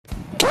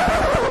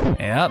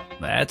Yep,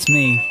 that's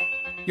me.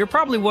 You're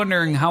probably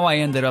wondering how I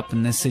ended up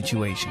in this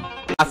situation.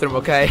 Bathroom,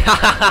 okay?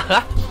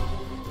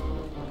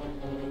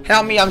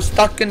 Help me, I'm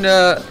stuck in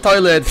the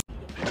toilet.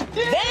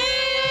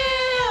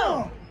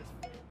 Damn!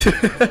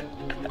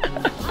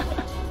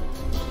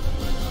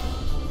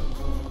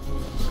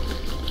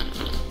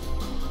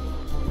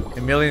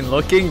 Emilian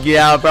looking?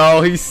 Yeah,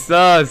 bro, he's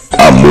sus.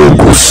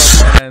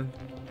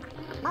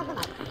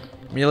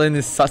 Emilian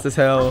is sus as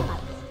hell.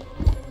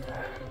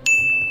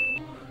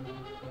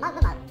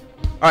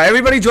 Alright,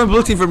 everybody join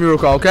blue team for me real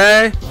quick,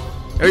 okay?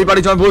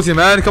 Everybody join blue team,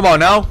 man. Come on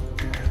now.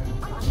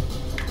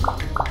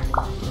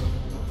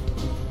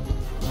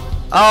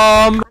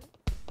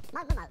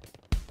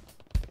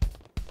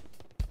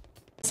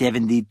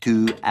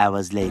 72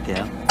 hours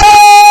later.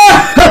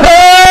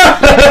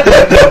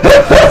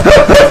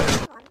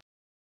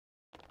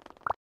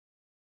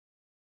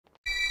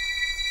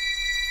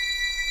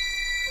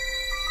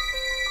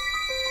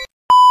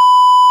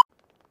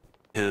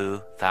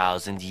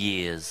 2,000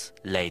 years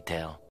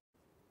later.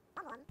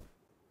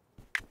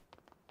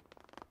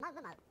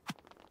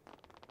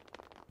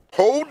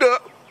 Hold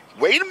up.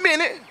 Wait a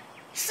minute.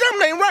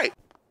 Something ain't right.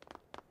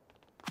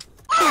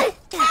 Oh!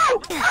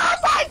 Oh! Oh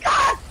my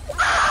God!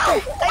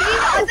 Oh!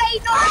 Are they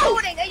not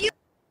recording? Are you?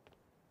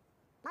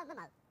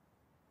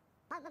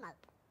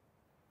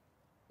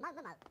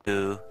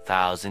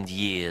 2,000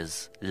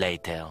 years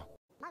later.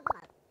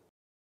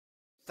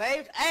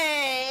 Saved.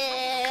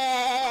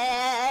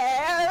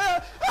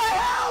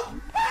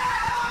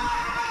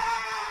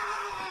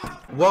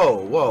 Whoa,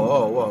 whoa,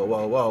 whoa, whoa,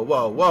 whoa, whoa,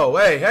 whoa, whoa,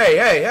 hey, hey,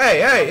 hey,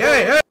 hey, hey,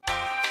 hey, hey.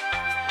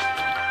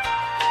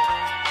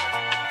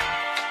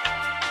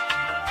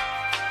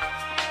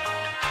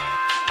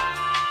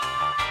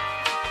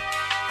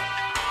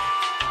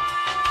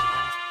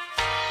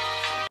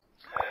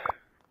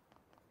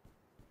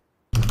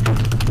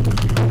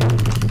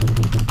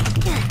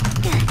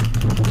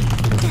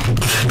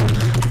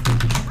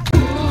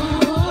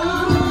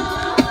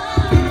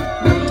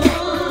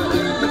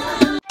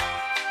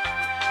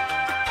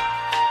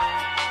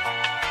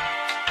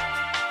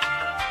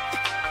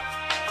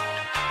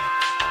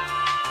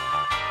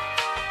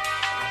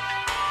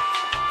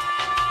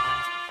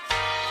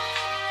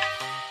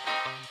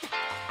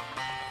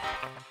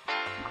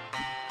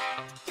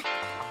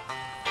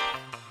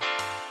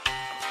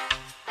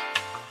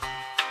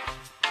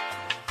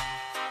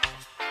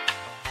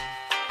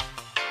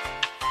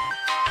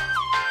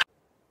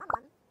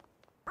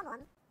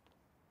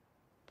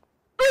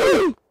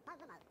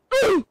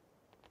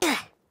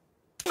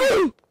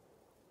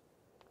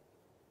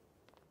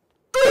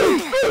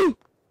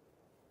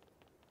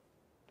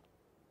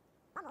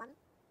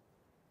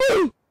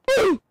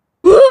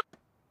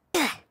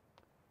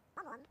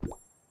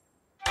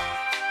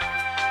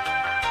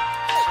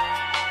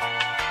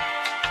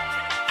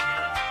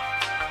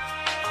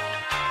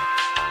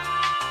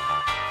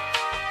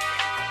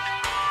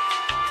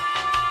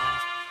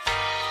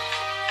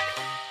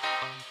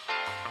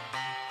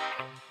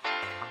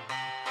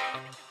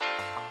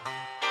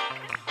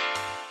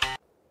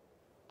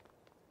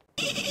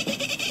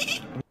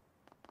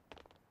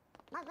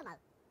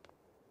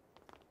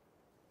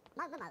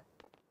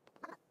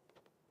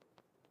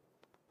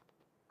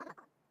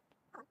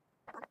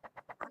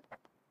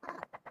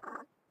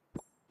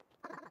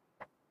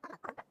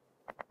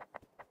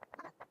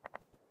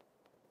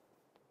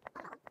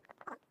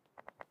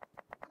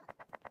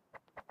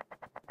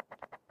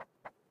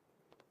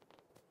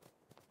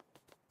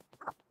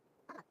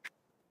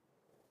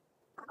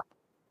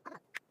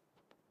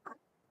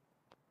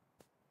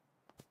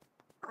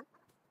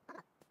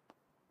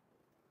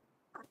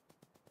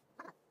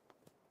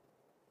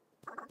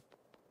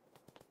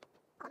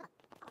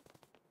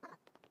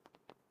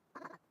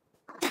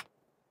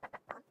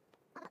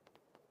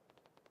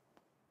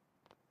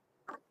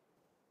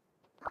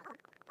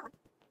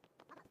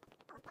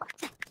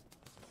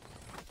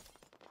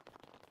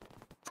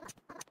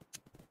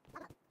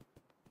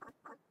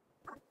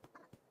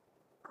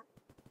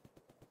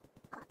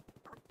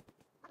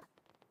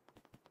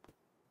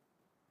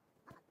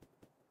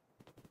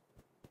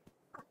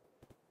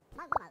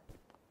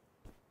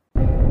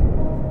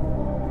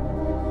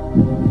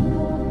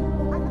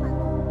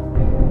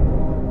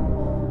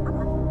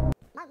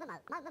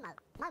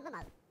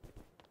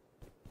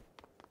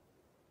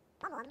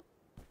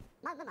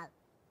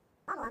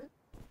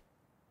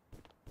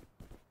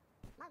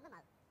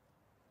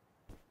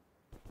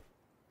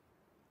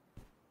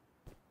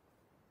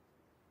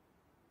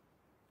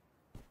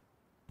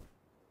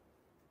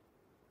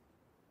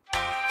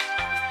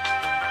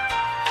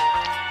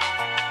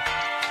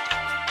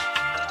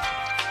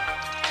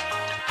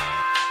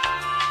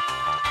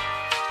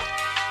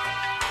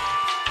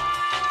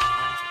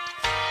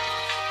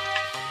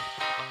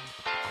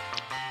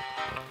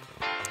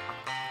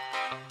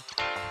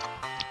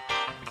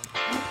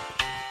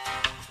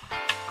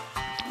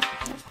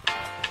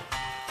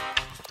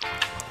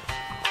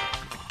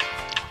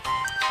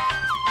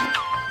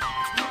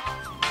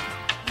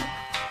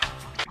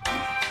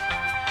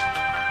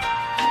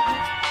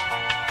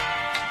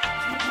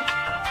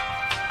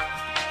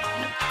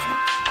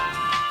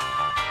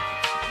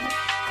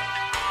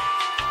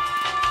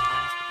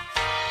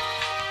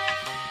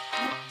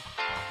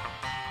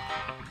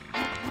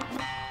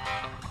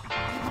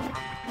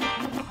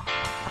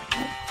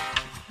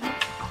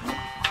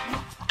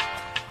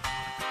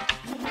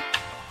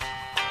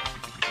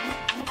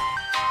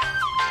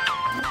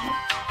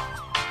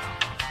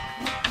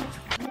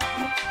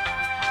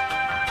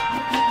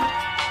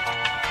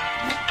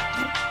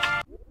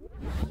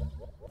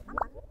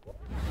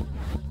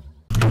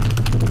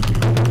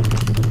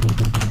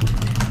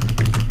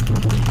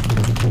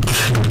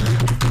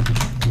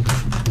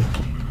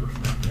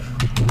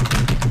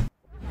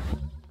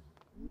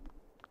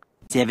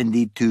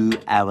 72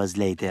 hours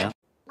later.